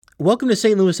Welcome to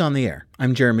St. Louis on the Air.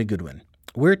 I'm Jeremy Goodwin.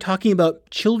 We're talking about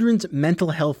children's mental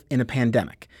health in a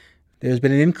pandemic. There's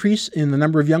been an increase in the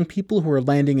number of young people who are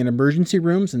landing in emergency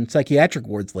rooms and psychiatric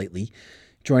wards lately.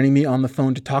 Joining me on the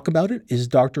phone to talk about it is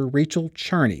Dr. Rachel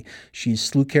Charney. She's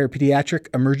SluCare Pediatric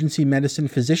Emergency Medicine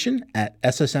Physician at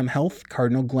SSM Health,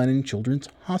 Cardinal Glennon Children's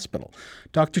Hospital.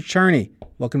 Dr. Charney,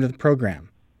 welcome to the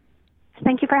program.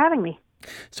 Thank you for having me.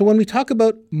 So when we talk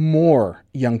about more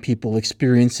young people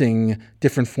experiencing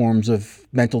different forms of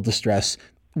mental distress,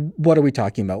 what are we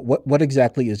talking about? What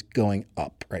exactly is going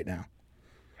up right now?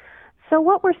 So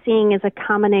what we're seeing is a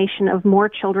combination of more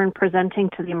children presenting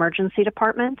to the emergency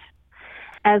department,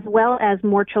 as well as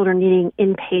more children needing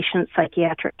inpatient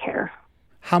psychiatric care.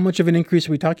 How much of an increase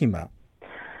are we talking about?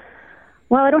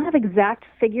 Well, I don't have exact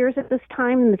figures at this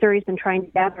time. Missouri's been trying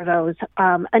to gather those.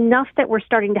 Enough that we're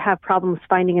starting to have problems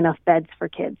finding enough beds for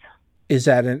kids. Is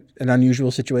that an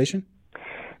unusual situation?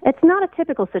 It's not a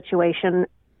typical situation.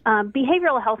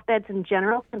 Behavioral health beds in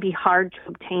general can be hard to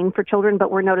obtain for children,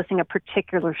 but we're noticing a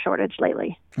particular shortage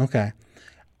lately. Okay.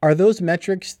 Are those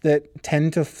metrics that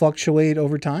tend to fluctuate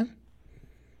over time?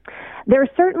 There are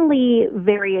certainly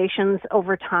variations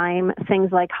over time.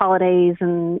 Things like holidays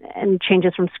and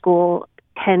changes from school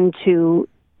tend to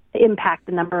impact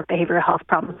the number of behavioral health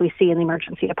problems we see in the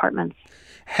emergency departments.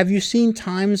 Have you seen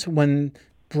times when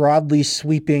broadly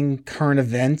sweeping current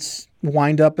events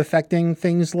wind up affecting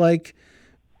things like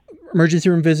emergency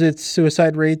room visits,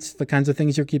 suicide rates, the kinds of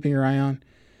things you're keeping your eye on?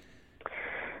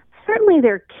 Certainly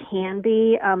there can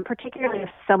be, particularly if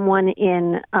someone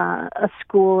in a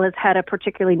school has had a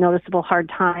particularly noticeable hard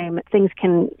time. Things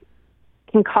can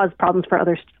cause problems for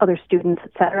other students,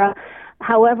 et cetera.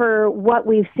 However, what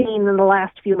we've seen in the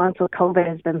last few months with COVID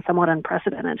has been somewhat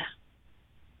unprecedented.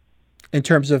 In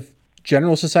terms of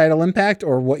general societal impact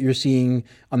or what you're seeing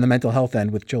on the mental health end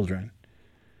with children?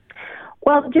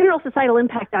 Well, general societal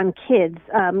impact on kids.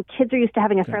 Kids are used to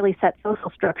having a fairly set social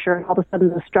structure, and all of a sudden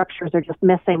the structures are just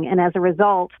missing. And as a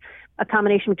result, a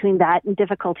combination between that and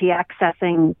difficulty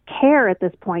accessing care at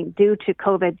this point due to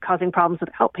COVID causing problems with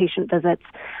outpatient visits,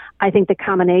 I think the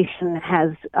combination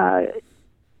has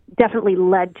definitely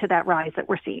led to that rise that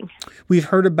we're seeing. We've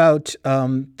heard about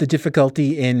the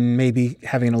difficulty in maybe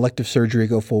having an elective surgery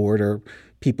go forward, or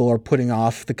people are putting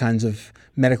off the kinds of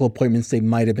medical appointments they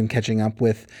might have been catching up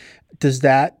with. Does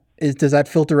that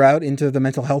filter out into the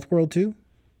mental health world too?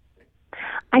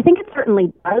 I think it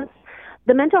certainly does.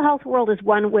 The mental health world is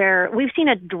one where we've seen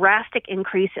a drastic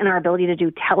increase in our ability to do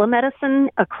telemedicine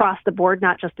across the board,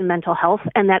 not just in mental health.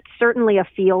 And that's certainly a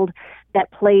field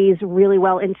that plays really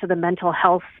well into the mental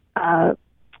health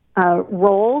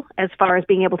role as far as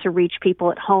being able to reach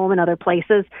people at home and other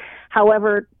places.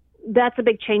 However, that's a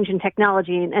big change in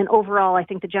technology. And overall, I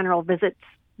think the general visits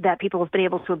that people have been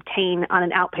able to obtain on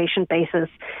an outpatient basis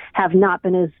have not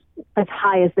been as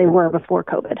high as they were before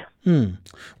COVID.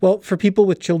 Well, for people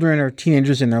with children or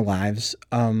teenagers in their lives,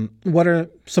 what are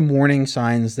some warning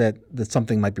signs that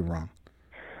something might be wrong?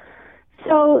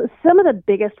 So some of the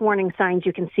biggest warning signs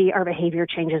you can see are behavior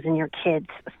changes in your kids.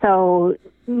 So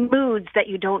moods that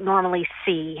you don't normally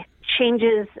see,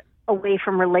 changes away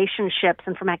from relationships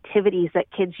and from activities that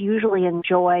kids usually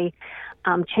enjoy,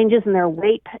 changes in their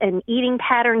weight and eating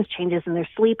patterns, changes in their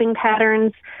sleeping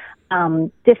patterns,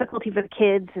 difficulty for the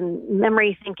kids and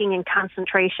memory, thinking, and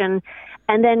concentration.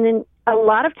 And then a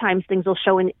lot of times things will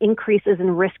show in increases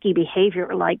in risky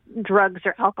behavior like drugs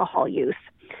or alcohol use.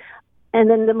 And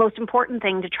then the most important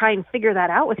thing to try and figure that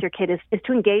out with your kid is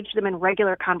to engage them in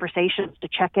regular conversations to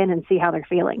check in and see how they're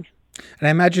feeling. And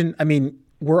I imagine,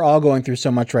 we're all going through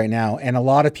so much right now, and a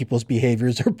lot of people's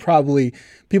behaviors are probably,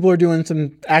 people are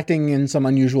acting in some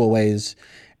unusual ways.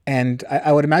 And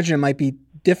I would imagine it might be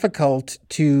difficult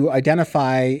to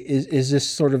identify, is this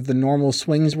sort of the normal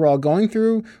swings we're all going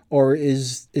through, or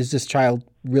is this child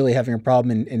really having a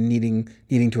problem and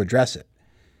needing to address it?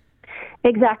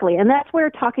 Exactly. And that's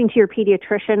where talking to your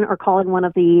pediatrician or calling one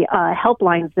of the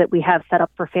helplines that we have set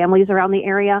up for families around the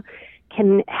area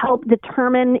can help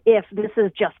determine if this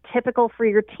is just typical for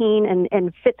your teen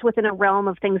and fits within a realm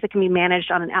of things that can be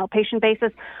managed on an outpatient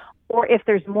basis, or if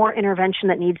there's more intervention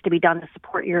that needs to be done to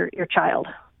support your child.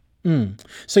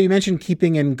 So you mentioned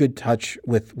keeping in good touch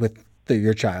with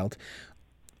your child.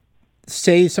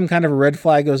 Say some kind of a red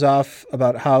flag goes off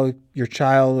about how your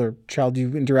child or child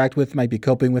you interact with might be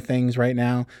coping with things right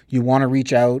now. You want to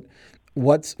reach out.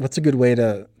 What's a good way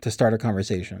to start a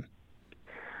conversation?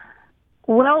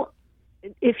 Well,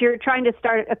 if you're trying to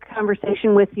start a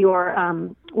conversation with your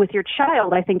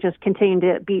child, I think just continue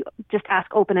to just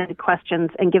ask open-ended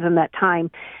questions and give them that time.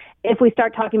 if we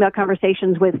start talking about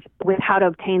conversations with how to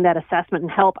obtain that assessment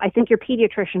and help, I think your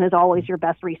pediatrician is always your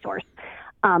best resource.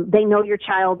 They know your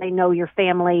child, they know your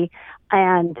family,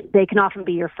 and they can often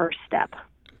be your first step.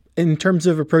 In terms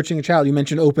of approaching a child, you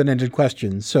mentioned open-ended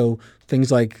questions. So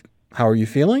things like, how are you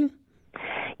feeling?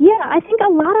 Yeah, I think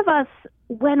a lot of us,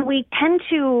 when we tend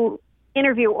to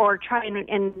interview or try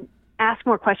and ask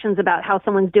more questions about how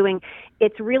someone's doing,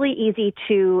 it's really easy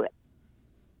to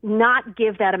not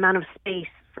give that amount of space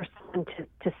for someone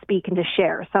to speak and to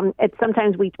share.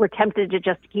 Sometimes we're tempted to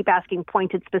just keep asking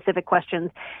pointed, specific questions.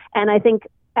 And I think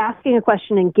asking a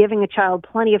question and giving a child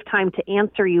plenty of time to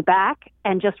answer you back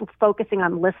and just focusing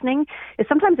on listening is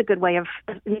sometimes a good way of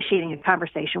initiating a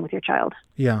conversation with your child.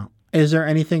 Yeah. Is there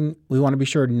anything we want to be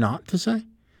sure not to say?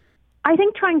 I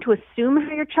think trying to assume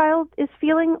how your child is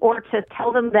feeling or to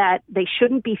tell them that they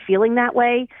shouldn't be feeling that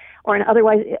way, or in other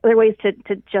ways to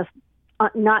just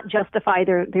not justify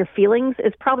their feelings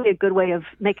is probably a good way of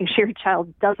making sure your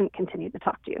child doesn't continue to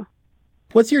talk to you.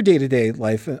 What's your day-to-day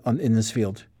life in this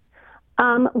field?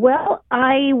 Well,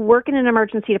 I work in an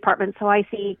emergency department, so I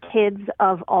see kids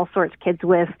of all sorts, kids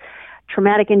with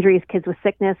traumatic injuries, kids with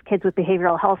sickness, kids with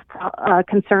behavioral health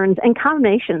concerns, and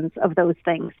combinations of those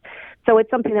things. So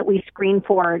it's something that we screen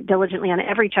for diligently on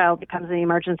every child that comes in the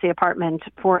emergency department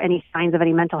for any signs of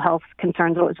any mental health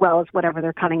concerns, as well as whatever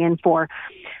they're coming in for.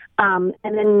 And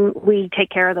then we take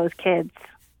care of those kids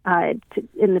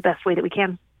in the best way that we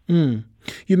can.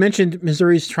 You mentioned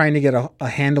Missouri's trying to get a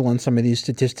handle on some of these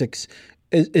statistics.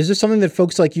 Is this something that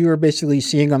folks like you are basically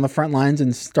seeing on the front lines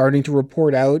and starting to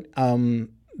report out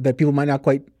that people might not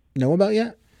quite know about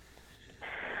yet?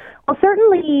 Well,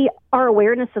 certainly our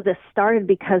awareness of this started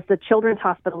because the children's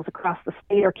hospitals across the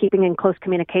state are keeping in close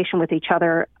communication with each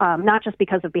other, not just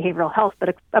because of behavioral health,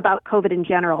 but about COVID in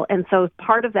general. And so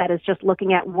part of that is just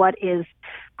looking at what is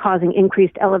causing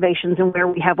increased elevations and where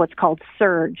we have what's called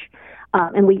surge.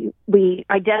 And we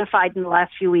identified in the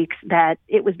last few weeks that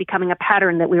it was becoming a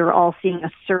pattern that we were all seeing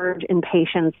a surge in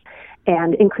patients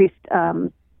and increased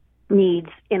needs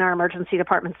in our emergency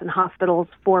departments and hospitals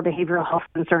for behavioral health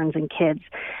concerns in kids.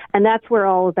 And that's where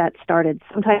all of that started.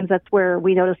 Sometimes that's where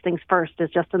we notice things first, is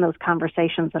just in those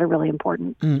conversations that are really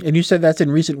important. And you said that's in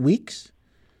recent weeks?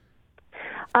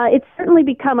 It's certainly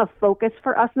become a focus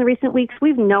for us in the recent weeks.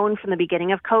 We've known from the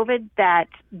beginning of COVID that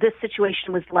this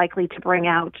situation was likely to bring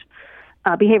out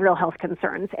behavioral health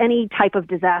concerns. Any type of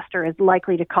disaster is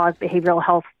likely to cause behavioral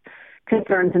health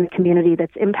concerns in the community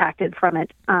that's impacted from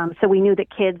it. So we knew that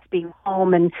kids being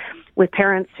home and with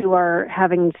parents who are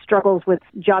having struggles with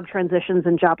job transitions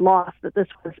and job loss, that this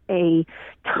was a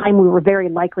time we were very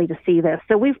likely to see this.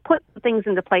 So we've put things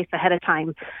into place ahead of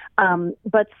time.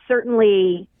 But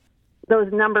certainly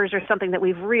those numbers are something that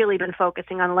we've really been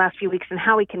focusing on the last few weeks and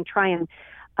how we can try and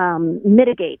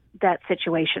mitigate that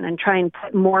situation and try and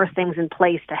put more things in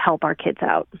place to help our kids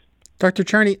out. Dr.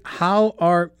 Charney, how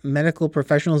are medical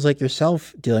professionals like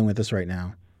yourself dealing with this right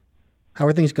now? How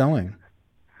are things going?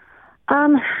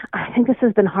 I think this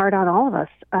has been hard on all of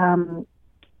us.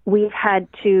 We've had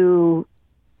to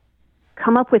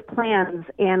come up with plans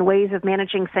and ways of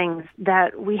managing things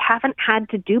that we haven't had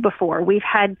to do before. We've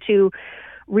had to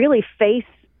really face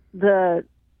the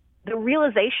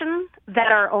realization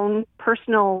that our own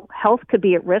personal health could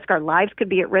be at risk, our lives could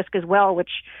be at risk as well, which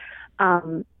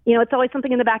it's always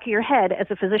something in the back of your head as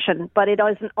a physician, but it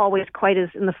isn't always quite as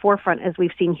in the forefront as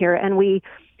we've seen here. And we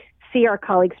see our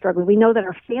colleagues struggling. We know that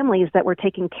our families that we're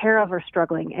taking care of are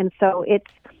struggling. And so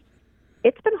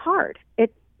it's been hard.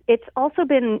 It's also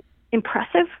been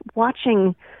impressive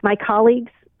watching my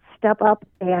colleagues step up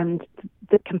and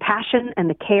the compassion and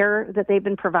the care that they've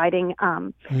been providing,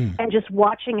 and just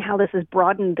watching how this has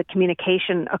broadened the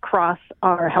communication across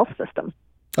our health system.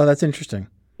 Oh, that's interesting.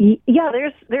 Yeah,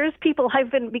 there's people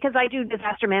because I do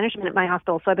disaster management at my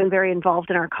hospital, so I've been very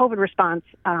involved in our COVID response.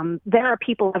 There are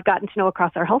people I've gotten to know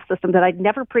across our health system that I'd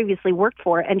never previously worked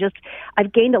for, and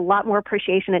I've gained a lot more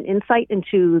appreciation and insight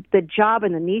into the job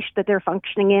and the niche that they're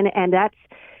functioning in, and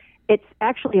it's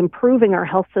actually improving our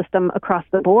health system across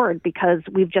the board because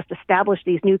we've just established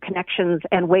these new connections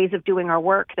and ways of doing our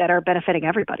work that are benefiting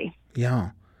everybody.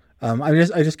 Yeah.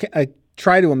 I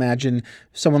try to imagine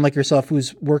someone like yourself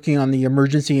who's working on the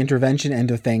emergency intervention end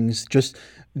of things, just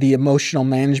the emotional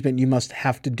management you must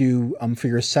have to do for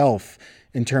yourself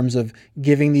in terms of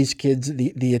giving these kids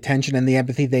the attention and the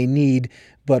empathy they need,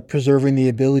 but preserving the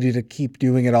ability to keep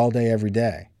doing it all day, every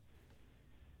day.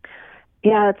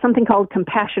 Yeah, it's something called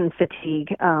compassion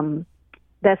fatigue.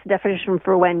 That's the definition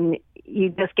for when you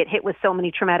just get hit with so many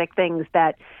traumatic things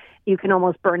that you can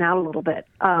almost burn out a little bit.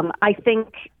 I think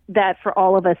that for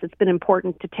all of us, it's been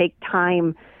important to take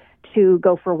time to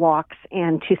go for walks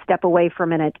and to step away for a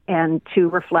minute and to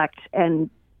reflect and,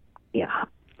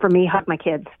 for me, hug my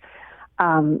kids.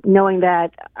 Knowing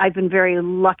that I've been very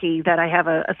lucky that I have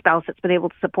a spouse that's been able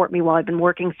to support me while I've been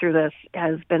working through this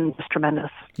has been just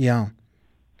tremendous. Yeah.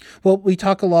 Well, we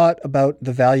talk a lot about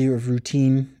the value of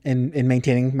routine in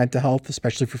maintaining mental health,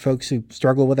 especially for folks who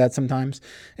struggle with that sometimes,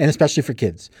 and especially for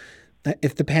kids.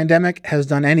 If the pandemic has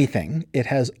done anything, it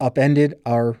has upended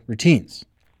our routines.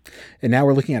 And now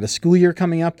we're looking at a school year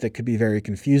coming up that could be very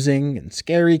confusing and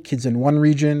scary. Kids in one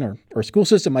region or school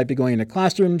system might be going into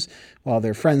classrooms while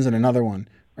their friends in another one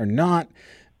are not.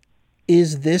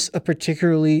 Is this a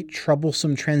particularly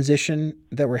troublesome transition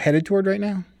that we're headed toward right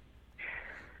now?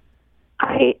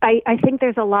 I think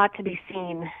there's a lot to be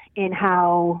seen in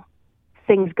how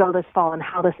things go this fall and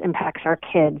how this impacts our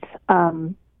kids.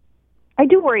 I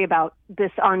do worry about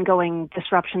this ongoing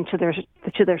disruption to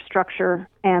their structure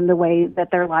and the way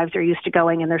that their lives are used to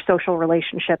going and their social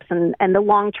relationships and the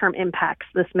long-term impacts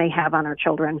this may have on our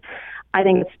children. I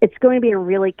think it's going to be a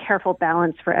really careful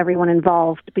balance for everyone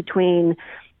involved between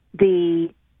the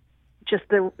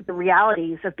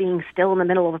realities of being still in the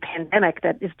middle of a pandemic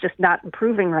that is just not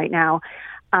improving right now,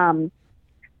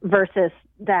 versus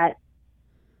that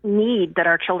need that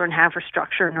our children have for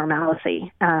structure and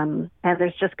normalcy. And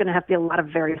there's just going to have to be a lot of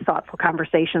very thoughtful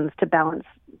conversations to balance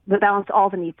all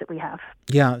the needs that we have.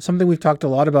 Yeah, something we've talked a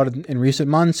lot about in recent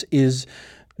months is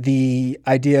the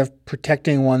idea of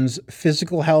protecting one's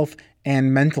physical health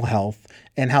and mental health,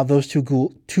 and how those two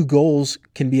goals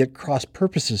can be at cross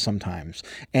purposes sometimes,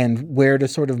 and where to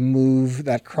sort of move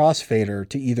that crossfader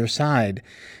to either side.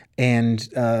 And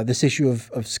this issue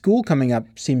of school coming up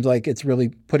seems like it's really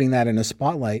putting that in a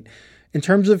spotlight. In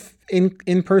terms of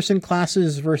in-person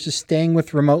classes versus staying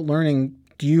with remote learning,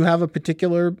 do you have a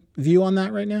particular view on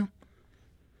that right now?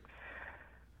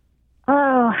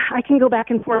 Oh, I can go back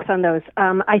and forth on those.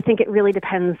 I think it really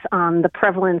depends on the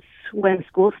prevalence when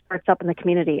school starts up in the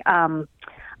community.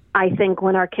 I think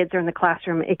when our kids are in the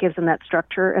classroom, it gives them that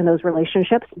structure and those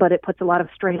relationships, but it puts a lot of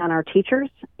strain on our teachers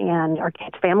and our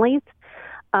kids' families.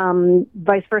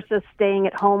 Vice versa, staying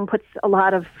at home puts a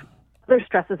lot of other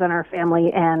stresses on our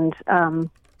family and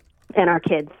our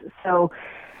kids. So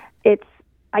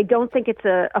I don't think it's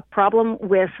a problem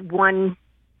with one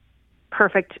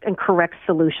perfect and correct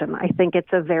solution. I think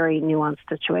it's a very nuanced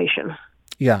situation.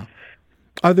 Yeah.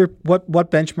 What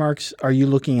benchmarks are you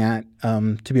looking at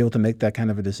to be able to make that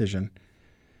kind of a decision?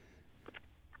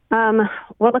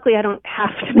 Well, luckily I don't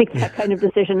have to make that kind of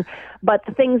decision, but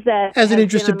the things that... As an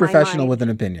interested professional with an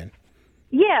opinion.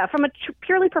 Yeah, from a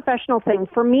purely professional thing,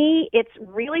 for me, it's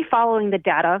really following the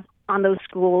data on those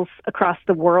schools across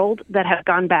the world that have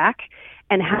gone back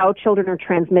and how children are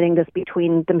transmitting this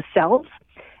between themselves,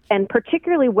 and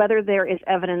particularly whether there is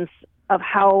evidence of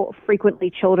how frequently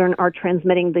children are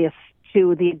transmitting this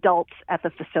to the adults at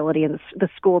the facility and the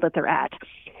school that they're at.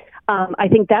 I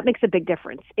think that makes a big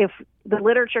difference. If the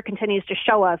literature continues to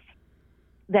show us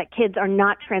that kids are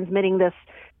not transmitting this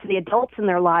to the adults in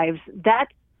their lives, that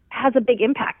has a big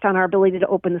impact on our ability to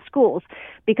open the schools,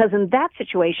 because in that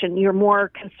situation, you're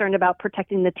more concerned about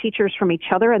protecting the teachers from each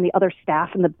other and the other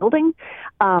staff in the building.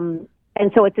 And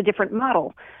so it's a different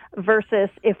model versus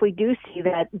if we do see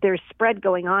that there's spread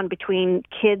going on between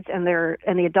kids and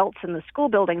the adults in the school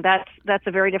building, that's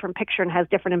a very different picture and has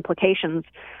different implications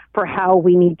for how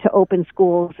we need to open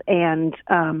schools and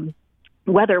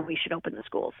whether we should open the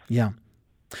schools. Yeah.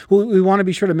 Well, we want to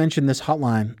be sure to mention this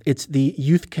hotline. It's the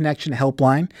Youth Connection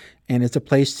Helpline, and it's a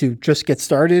place to just get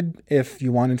started if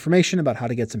you want information about how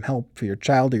to get some help for your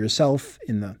child or yourself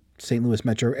in the St. Louis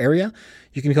metro area.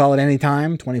 You can call at any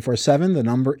time, 24/7. The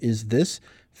number is this,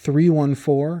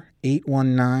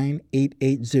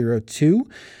 314-819-8802.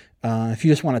 If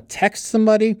you just want to text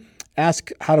somebody,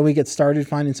 ask how do we get started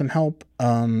finding some help,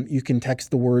 you can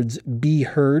text the words "Be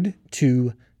Heard"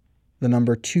 to the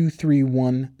number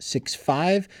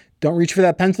 23165. Don't reach for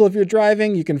that pencil if you're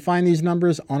driving. You can find these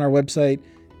numbers on our website,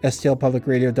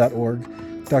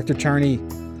 stlpublicradio.org. Dr. Charney,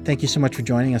 thank you so much for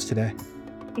joining us today.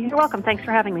 You're welcome. Thanks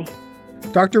for having me.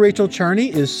 Dr. Rachel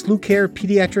Charney is SLU Care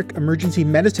Pediatric Emergency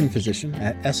Medicine Physician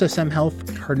at SSM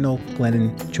Health Cardinal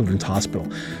Glennon Children's Hospital.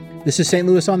 This is St.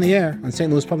 Louis on the Air on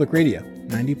St. Louis Public Radio,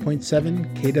 90.7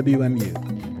 KWMU.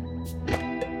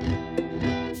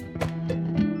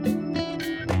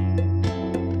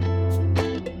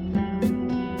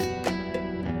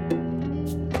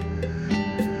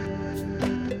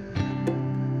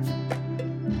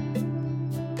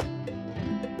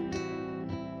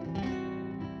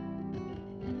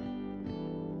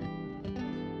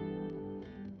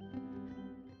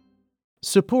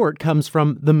 Support comes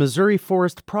from the Missouri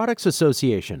Forest Products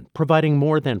Association, providing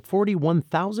more than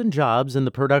 41,000 jobs in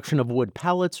the production of wood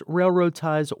pallets, railroad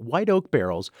ties, white oak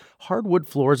barrels, hardwood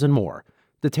floors, and more.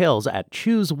 Details at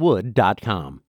choosewood.com.